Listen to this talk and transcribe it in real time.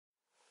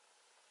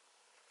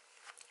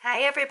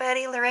Hi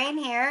everybody, Lorraine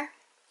here.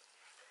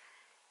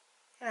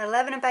 An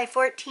 11 by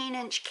 14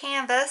 inch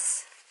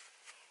canvas,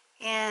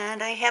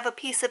 and I have a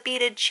piece of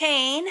beaded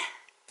chain,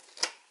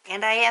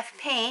 and I have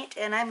paint,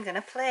 and I'm going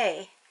to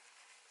play.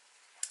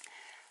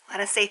 I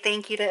want to say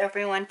thank you to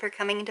everyone for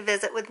coming to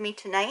visit with me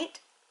tonight.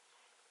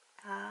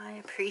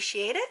 I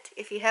appreciate it.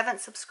 If you haven't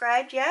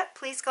subscribed yet,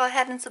 please go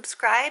ahead and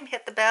subscribe,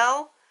 hit the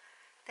bell.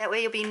 That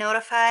way you'll be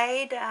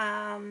notified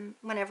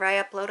whenever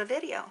I upload a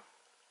video.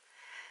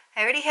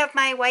 I already have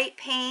my white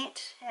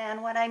paint,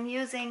 and what I'm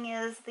using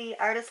is the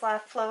Artist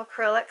Loft Flow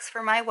Acrylics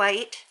for my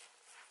white.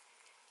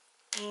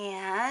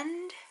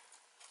 And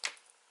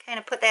kind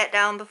of put that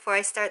down before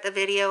I start the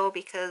video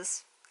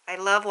because I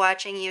love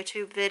watching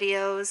YouTube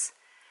videos.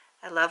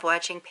 I love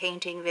watching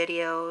painting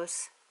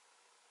videos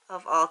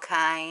of all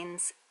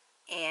kinds,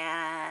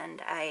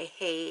 and I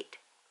hate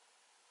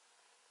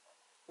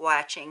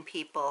watching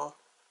people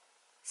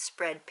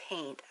spread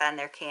paint on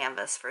their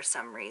canvas for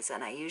some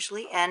reason. I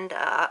usually end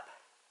up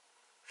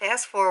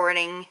fast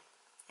forwarding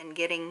and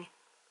getting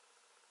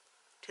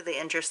to the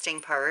interesting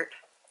part.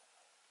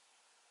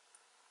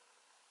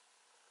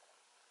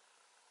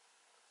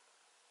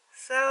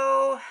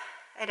 So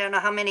I don't know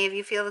how many of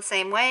you feel the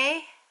same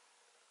way.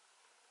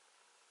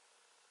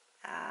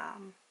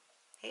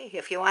 Hey,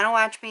 if you want to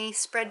watch me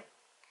spread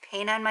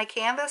paint on my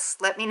canvas,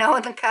 let me know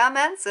in the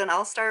comments and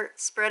I'll start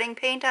spreading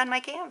paint on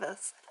my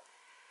canvas.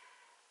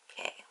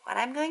 Okay, what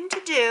I'm going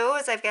to do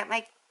is I've got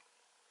my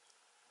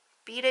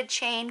beaded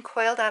chain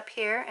coiled up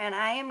here, and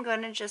I am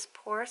going to just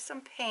pour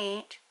some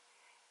paint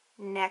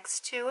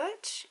next to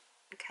it,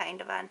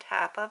 kind of on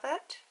top of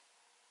it.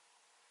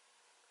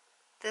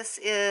 This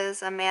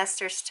is a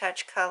Master's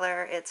Touch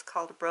color. It's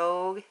called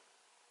Rogue.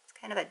 It's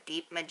kind of a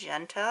deep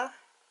magenta.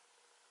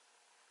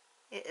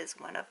 It is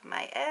one of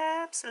my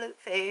absolute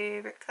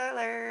favorite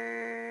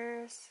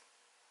colors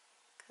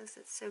because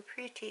it's so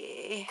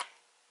pretty.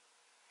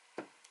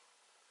 And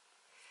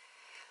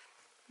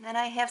then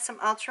I have some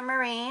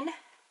ultramarine.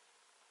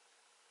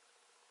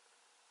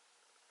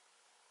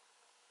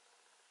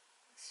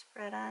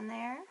 Spread on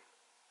there.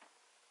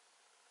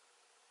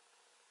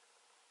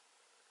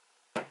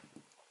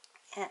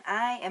 And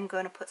I am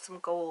going to put some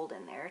gold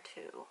in there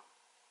too.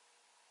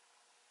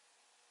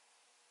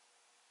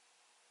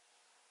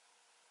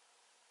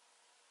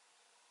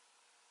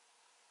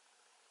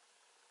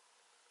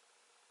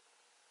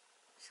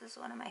 This is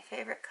one of my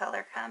favorite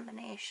color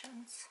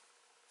combinations.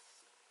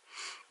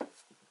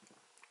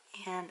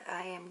 And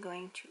I am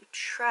going to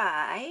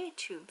try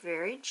to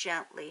very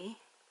gently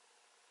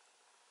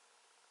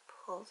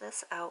pull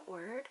this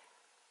outward.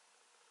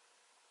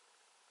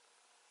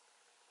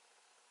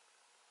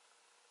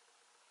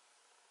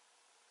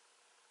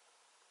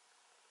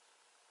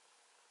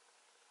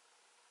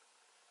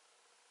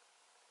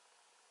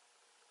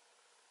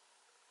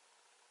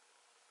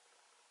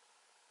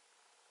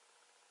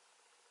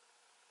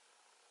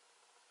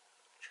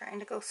 Trying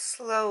to go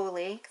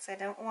slowly because I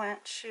don't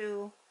want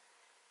to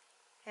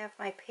have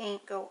my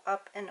paint go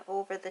up and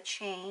over the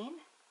chain.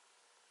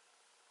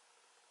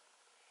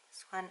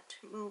 Just want it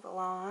to move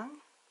along.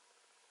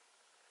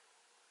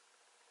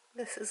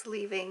 This is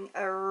leaving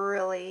a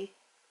really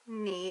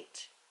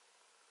neat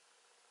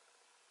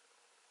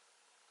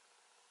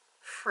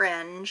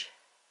fringe.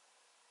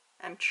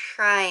 I'm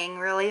trying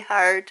really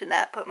hard to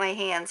not put my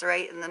hands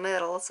right in the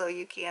middle so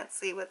you can't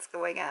see what's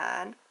going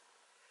on.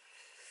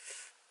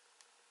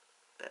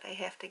 But I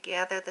have to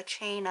gather the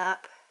chain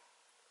up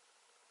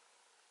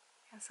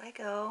as I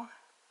go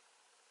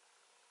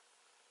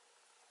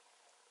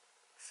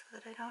so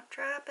that I don't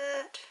drop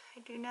it. I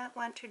do not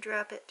want to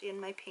drop it in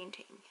my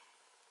painting.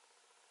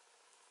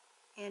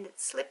 And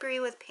it's slippery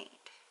with paint.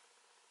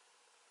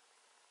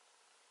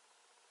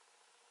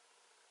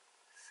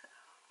 So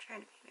I'm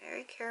trying to be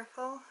very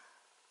careful.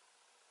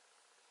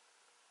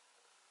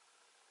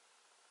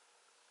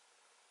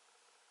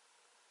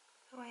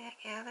 The way I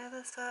gather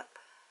this up.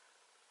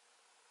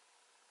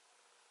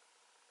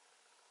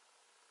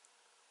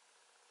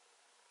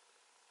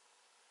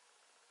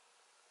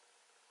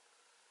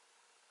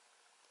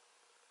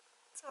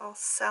 It's all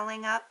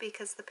selling up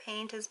because the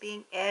paint is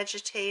being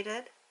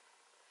agitated,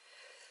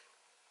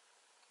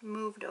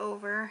 moved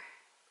over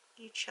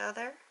each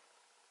other.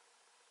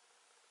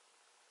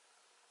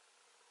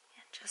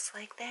 And just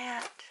like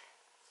that.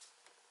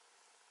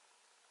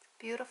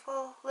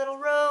 Beautiful little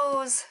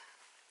rose.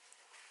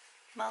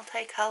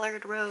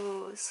 Multicolored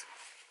rose.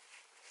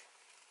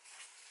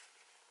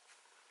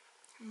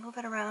 Move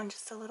it around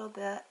just a little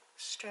bit,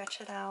 stretch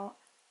it out.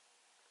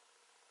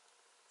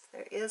 So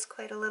there is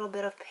quite a little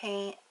bit of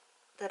paint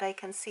that I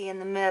can see in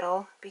the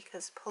middle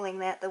because pulling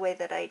that the way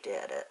that I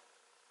did it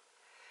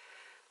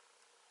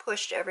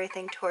pushed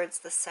everything towards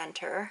the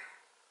center.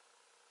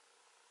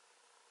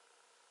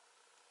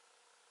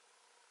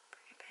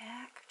 Bring it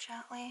back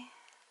gently.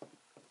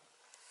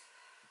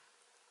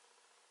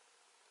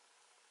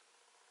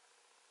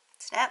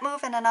 It's not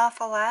moving an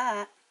awful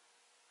lot,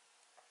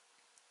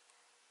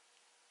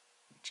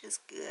 which is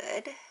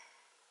good.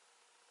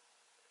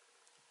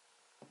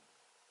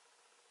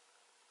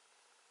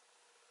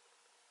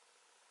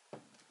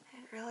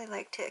 really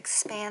like to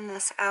expand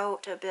this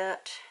out a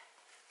bit.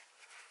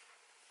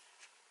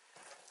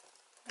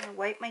 I'm going to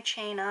wipe my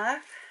chain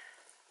off.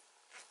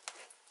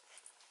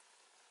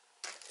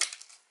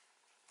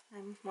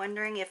 I'm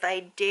wondering if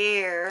I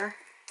dare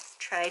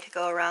try to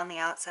go around the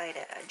outside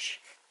edge.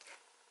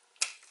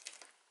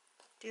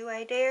 Do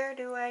I dare?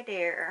 Do I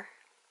dare?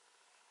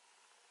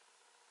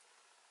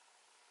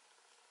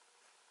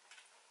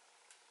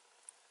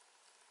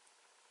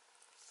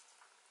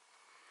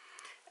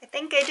 I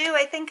think I do.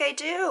 I think I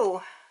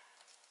do.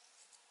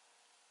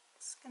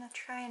 Just going to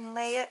try and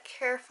lay it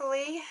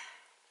carefully.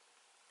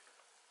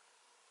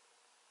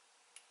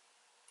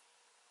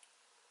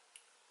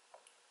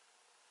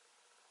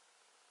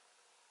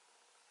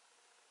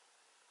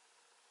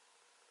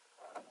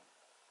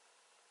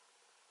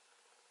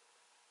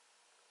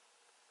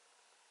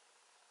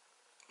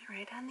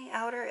 Right on the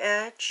outer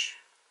edge.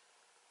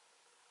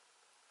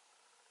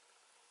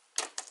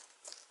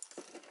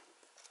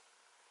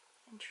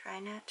 And try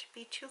not to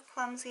be too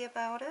clumsy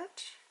about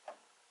it.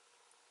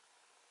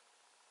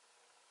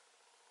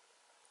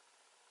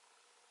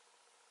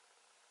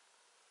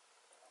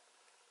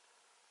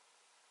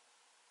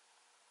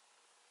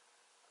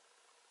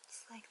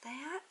 Just like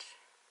that.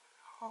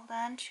 Hold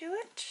on to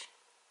it.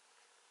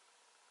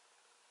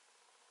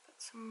 Put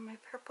some of my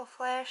purple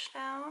flash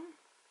down.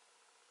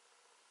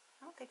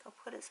 I don't think I'll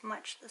put as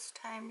much this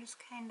time, just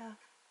kind of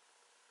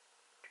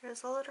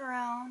drizzle it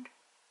around.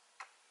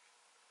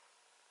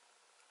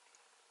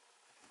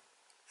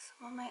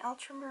 Some of my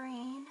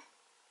ultramarine.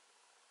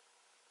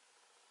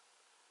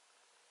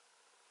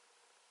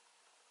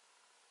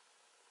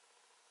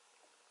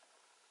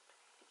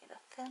 Get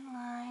a thin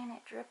line.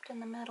 It dripped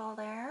in the middle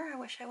there. I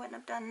wish I wouldn't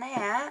have done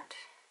that.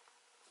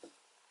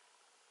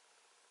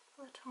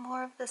 A little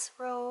more of this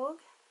rogue.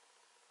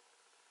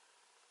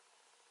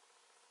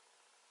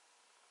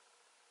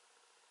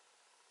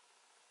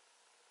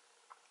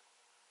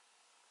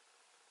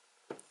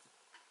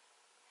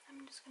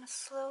 I'm just going to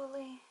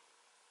slowly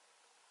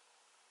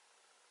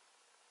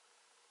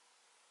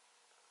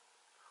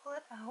pull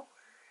it outward.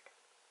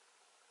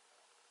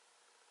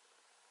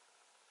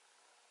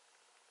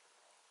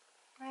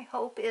 My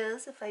hope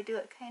is if I do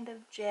it kind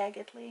of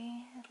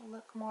jaggedly, it'll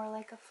look more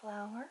like a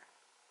flower.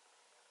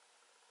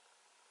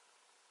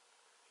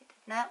 I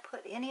did not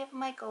put any of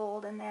my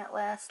gold in that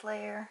last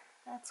layer.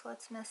 That's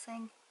what's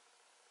missing.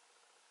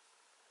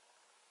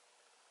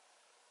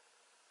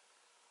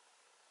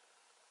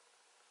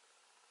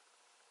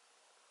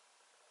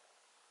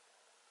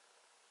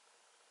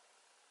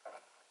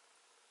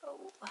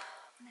 Oh, I'm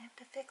going to have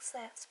to fix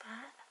that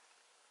spot.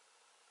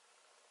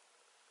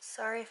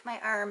 Sorry if my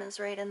arm is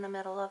right in the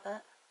middle of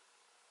it.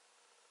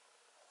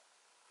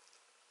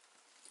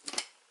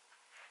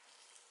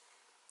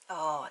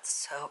 Oh, it's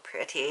so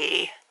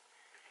pretty.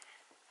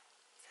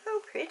 So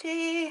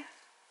pretty.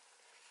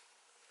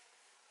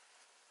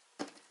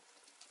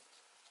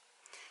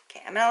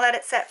 Okay, I'm going to let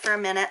it set for a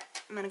minute.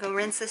 I'm going to go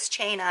rinse this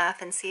chain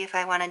off and see if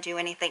I want to do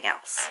anything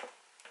else.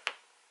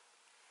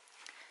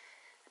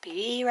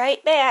 Be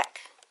right back.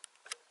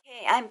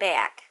 Okay, I'm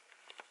back.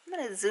 I'm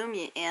going to zoom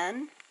you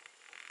in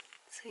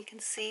so you can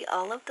see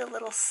all of the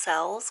little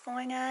cells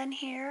going on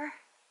here.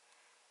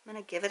 I'm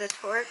going to give it a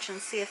torch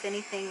and see if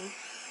anything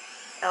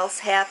else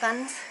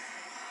happens.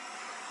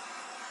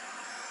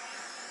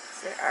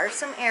 There are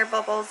some air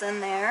bubbles in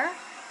there.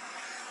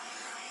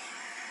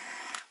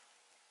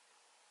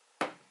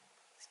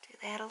 Let's do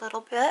that a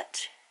little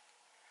bit.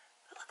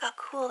 But look how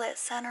cool that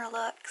center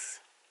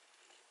looks.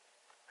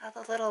 All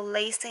the little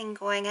lacing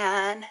going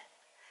on.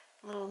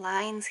 Little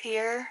lines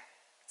here.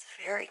 It's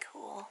very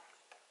cool.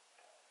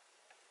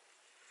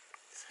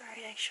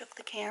 Sorry, I shook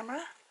the camera.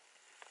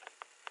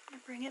 I'm going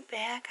to bring it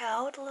back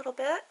out a little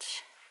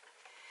bit.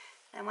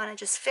 I want to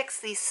just fix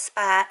these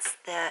spots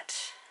that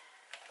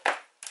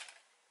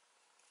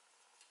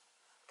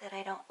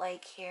I don't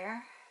like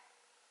here.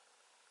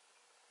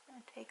 I'm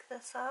going to take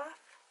this off.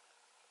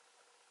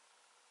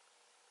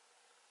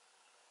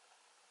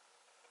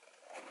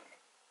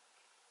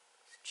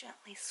 Just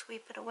gently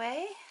sweep it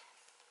away.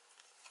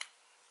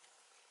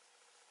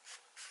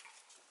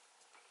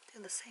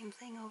 Do the same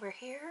thing over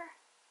here.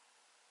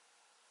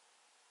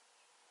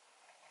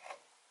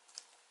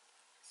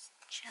 Just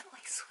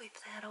gently sweep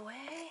that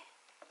away.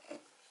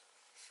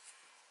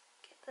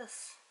 Get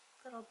this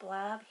little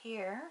blob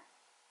here.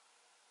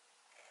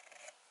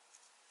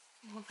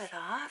 Move it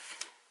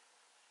off.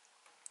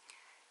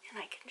 And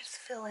I can just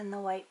fill in the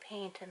white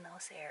paint in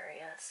those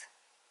areas.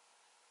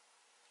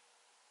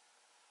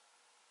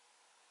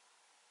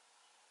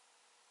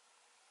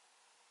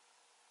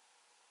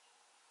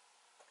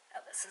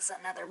 Now, this is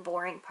another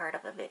boring part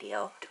of a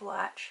video to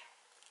watch.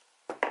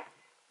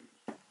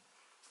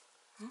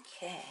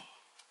 Okay.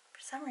 For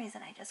some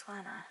reason I just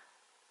want to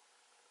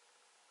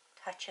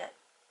touch it,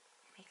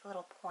 make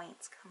little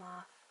points come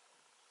off.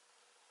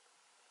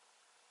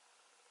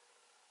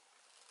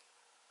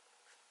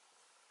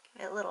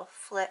 Give it little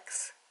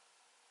flicks.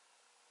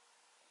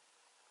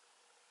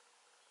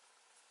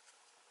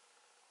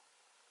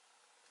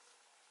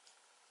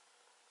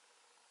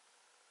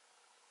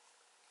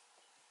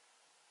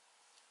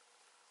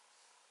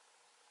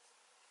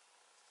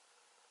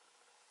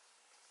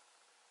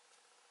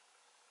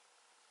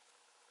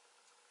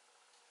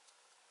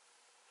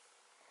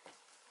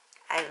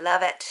 I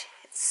love it.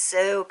 It's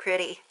so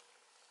pretty.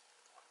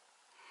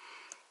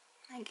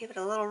 I give it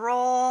a little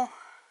roll,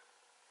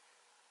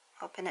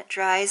 hoping it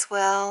dries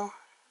well.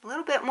 A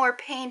little bit more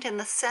paint in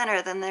the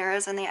center than there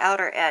is in the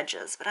outer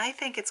edges, but I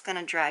think it's going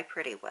to dry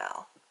pretty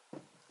well. I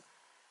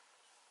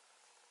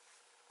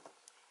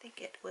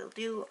think it will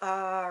do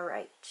all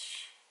right.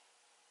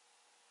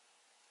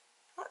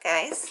 Well,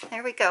 guys,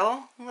 there we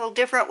go. A little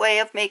different way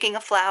of making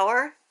a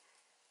flower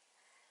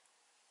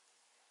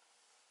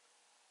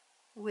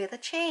with a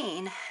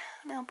chain.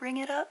 And I'll bring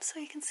it up so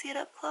you can see it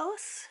up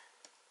close.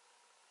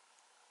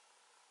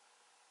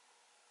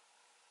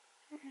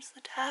 There's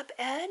the top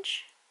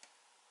edge.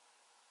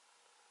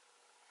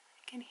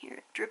 I can hear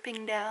it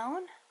dripping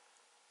down.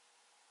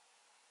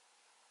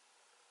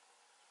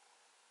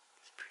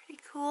 It's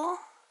pretty cool.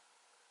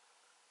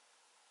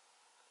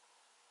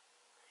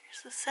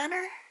 There's the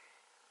center,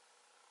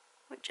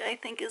 which I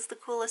think is the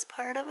coolest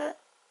part of it.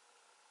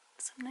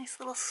 Some nice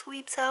little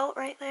sweeps out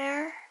right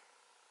there.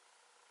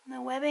 And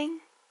the webbing.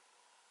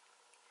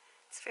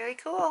 It's very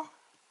cool.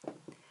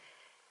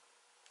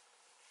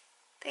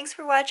 Thanks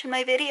for watching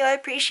my video. I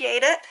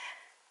appreciate it.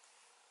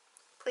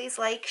 Please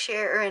like,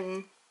 share,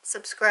 and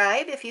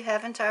subscribe if you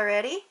haven't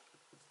already.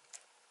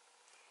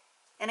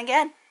 And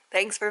again,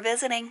 thanks for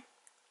visiting.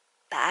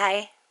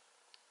 Bye.